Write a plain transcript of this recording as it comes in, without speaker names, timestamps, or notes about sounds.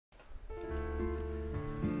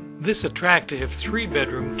This attractive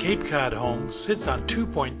 3-bedroom Cape Cod home sits on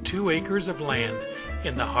 2.2 acres of land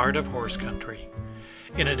in the heart of horse country.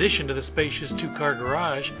 In addition to the spacious 2-car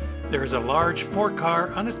garage, there is a large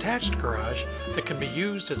 4-car unattached garage that can be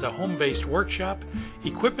used as a home-based workshop,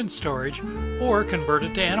 equipment storage, or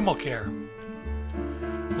converted to animal care.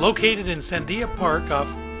 Located in Sandia Park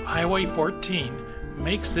off Highway 14,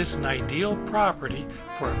 makes this an ideal property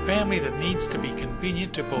for a family that needs to be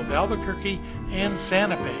convenient to both Albuquerque and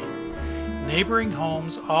Santa Fe. Neighboring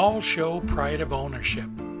homes all show pride of ownership.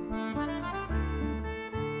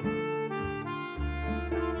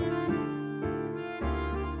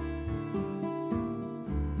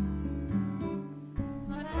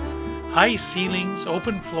 High ceilings,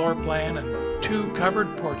 open floor plan, and 2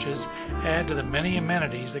 covered porches add to the many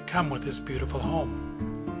amenities that come with this beautiful home.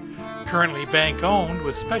 Currently bank owned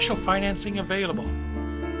with special financing available.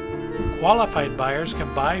 Qualified buyers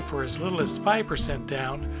can buy for as little as 5%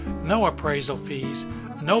 down, no appraisal fees,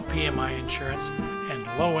 no PMI insurance,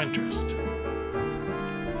 and low interest.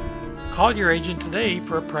 Call your agent today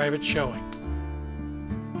for a private showing.